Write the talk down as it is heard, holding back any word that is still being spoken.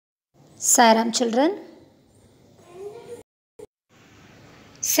Sairam children.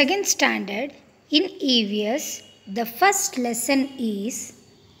 Second standard in EVS, the first lesson is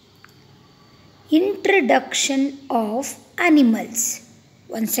Introduction of Animals.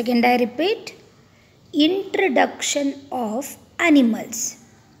 Once again I repeat, Introduction of Animals.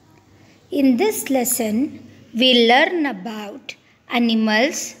 In this lesson, we learn about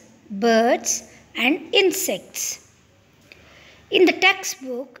animals, birds and insects. In the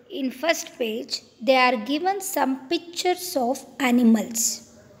textbook, in first page, they are given some pictures of animals.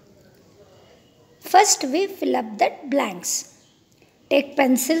 First, we fill up that blanks. Take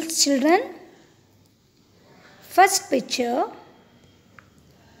pencils, children. First picture,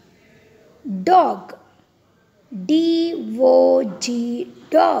 dog. D-O-G,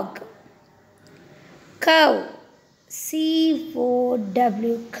 dog. Cow.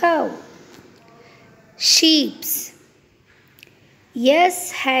 C-O-W, cow. Sheeps.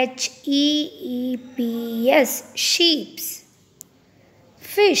 S-H-E-E-P-S, sheeps.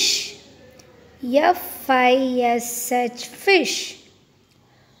 Fish. F-I-S-H, fish.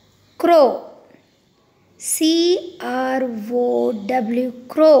 Crow. C-R-O-W,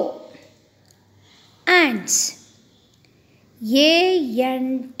 crow. Ants.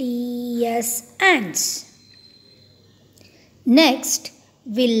 A-N-T-S, ants. Next,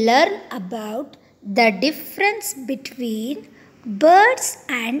 we learn about the difference between birds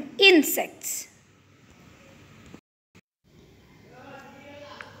and insects.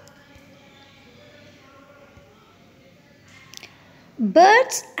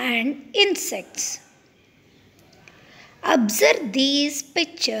 Birds and insects. Observe these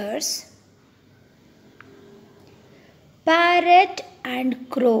pictures. Parrot and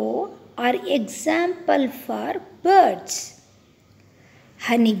crow are example for birds.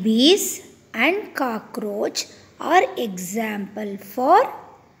 Honeybees and cockroach are example for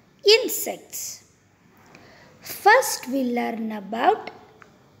insects. First we learn about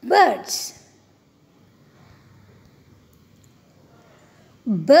birds.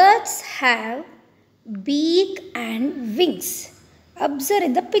 Birds have beak and wings. Observe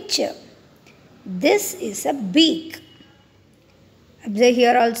in the picture. This is a beak. Observe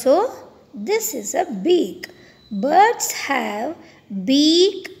here also. This is a beak. Birds have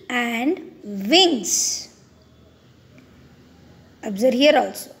beak and wings. Observe here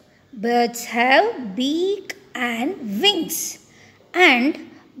also. Birds have beak and wings. And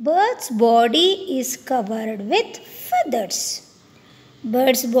bird's body is covered with feathers.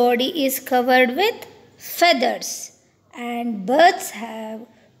 Bird's body is covered with feathers. And birds have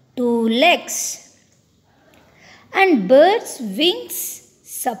 2 legs. And birds' wings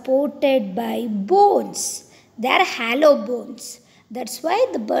supported by bones. They are hollow bones. That's why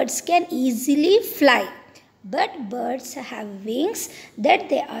the birds can easily fly. But birds have wings that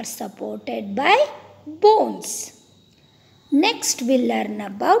they are supported by bones. Next we learn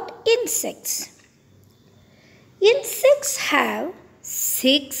about insects. Insects have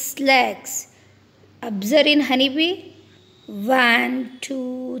 6 legs. Observe in honeybee. 1,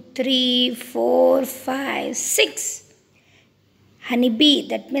 2, 3, 4, 5, 6. Honeybee,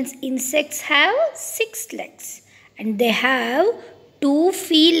 that means insects have 6 legs. And they have 2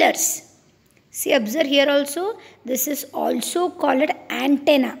 feelers. See, observe here also. This is also called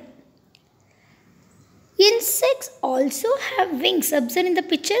antenna. Insects also have wings. Observe in the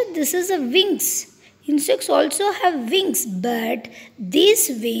picture. This is a wings. Insects also have wings. But these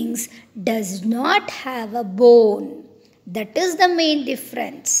wings does not have a bone. That is the main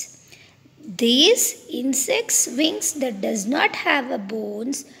difference. These insects' wings that does not have a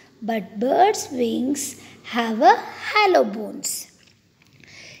bones. But birds' wings have a hollow bones.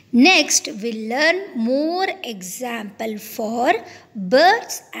 Next, we learn more example for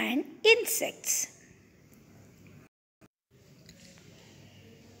birds and insects.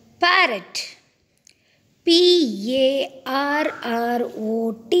 Parrot. P-A-R-R-O-T.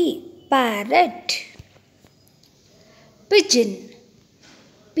 Parrot. Pigeon.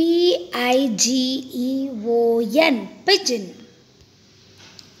 P-I-G-E-O-N. Pigeon.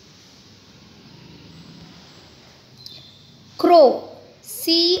 Crow.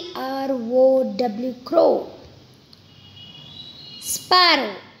 C-R-O-W, crow.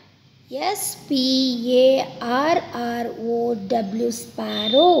 Sparrow. S-P-A-R-R-O-W,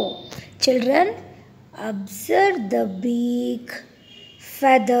 sparrow. Children, observe the beak,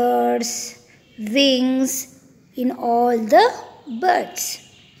 feathers, wings in all the birds.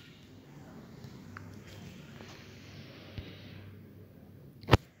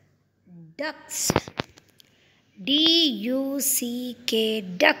 Ducks. D-U-C-K,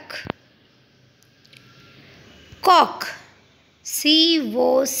 duck. Cock.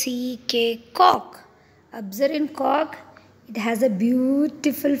 C-O-C-K, cock. Observe in cock, it has a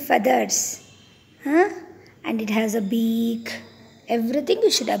beautiful feathers. Huh? And it has a beak. Everything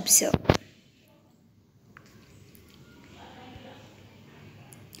you should observe.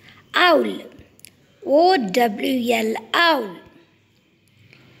 Owl. O-W-L, owl.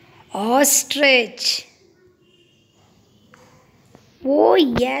 Ostrich.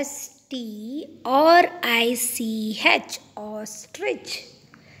 O-S-T-R-I-C-H, ostrich.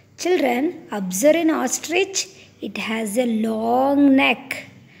 Children, observe in ostrich, it has a long neck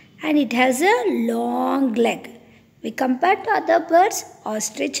and it has a long leg. We compare to other birds,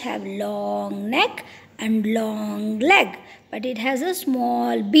 ostrich have long neck and long leg, but it has a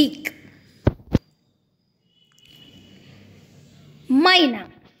small beak. Myna.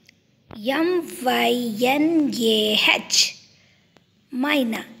 M-Y-N-A-H.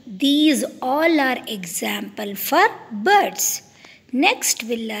 Myna. These all are example for birds. Next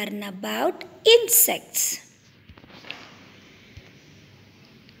we'll learn about insects.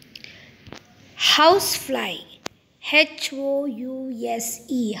 Housefly.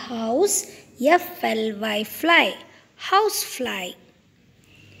 H-O-U-S-E, house. F-L-Y, fly. Housefly.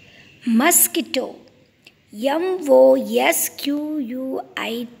 Mosquito. M-O-S-Q-U-I-T-O,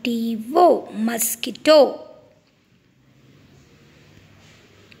 mosquito.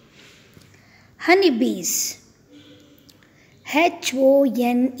 Honeybees.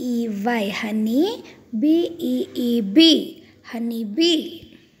 H-O-N-E-Y, honey. B-E-E-B,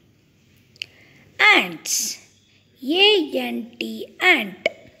 honeybee. Ants. A-N-T, ant.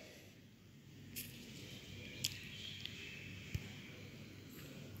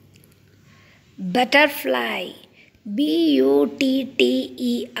 Butterfly. B-U-T-T-E-R,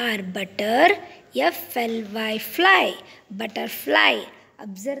 butter. F-L-Y, fly. Butterfly.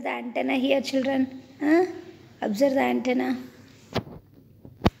 Observe the antenna here, children. Observe the antenna.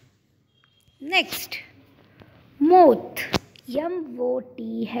 Next, moth.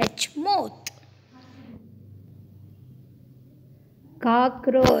 M-O-T-H, moth.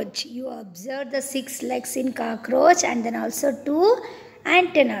 Cockroach. You observe the 6 legs in cockroach and then also 2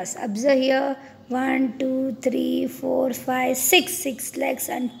 antennas. Observe here 1, 2, 3, 4, 5, 6. 6 legs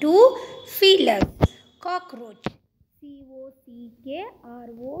and 2 feelers. Cockroach. C-O-C-K-R-O-A-C-H.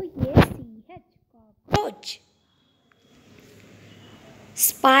 Cockroach.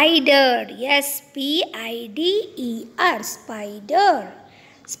 Spider. S-P-I-D-E-R. Spider.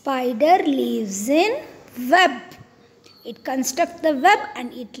 Spider lives in web. It constructs the web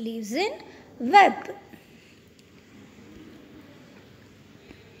and it lives in web.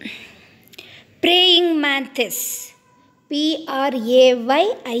 Praying mantis. P-R-A-Y-I-N-G.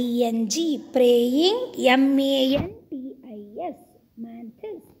 Praying. M-A-N-T-I-S.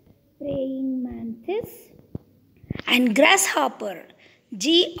 Mantis. Praying mantis. And grasshopper.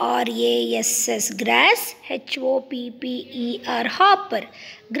 G-R-A-S-S, grass. H-O-P-P-E-R, hopper.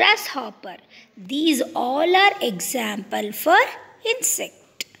 Grasshopper. These all are example for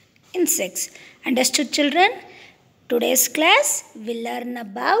insects. Understood, children? Today's class will learn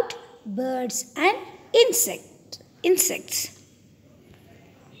about birds and insects.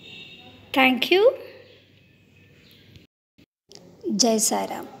 Thank you. Jai Sai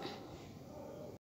Ram.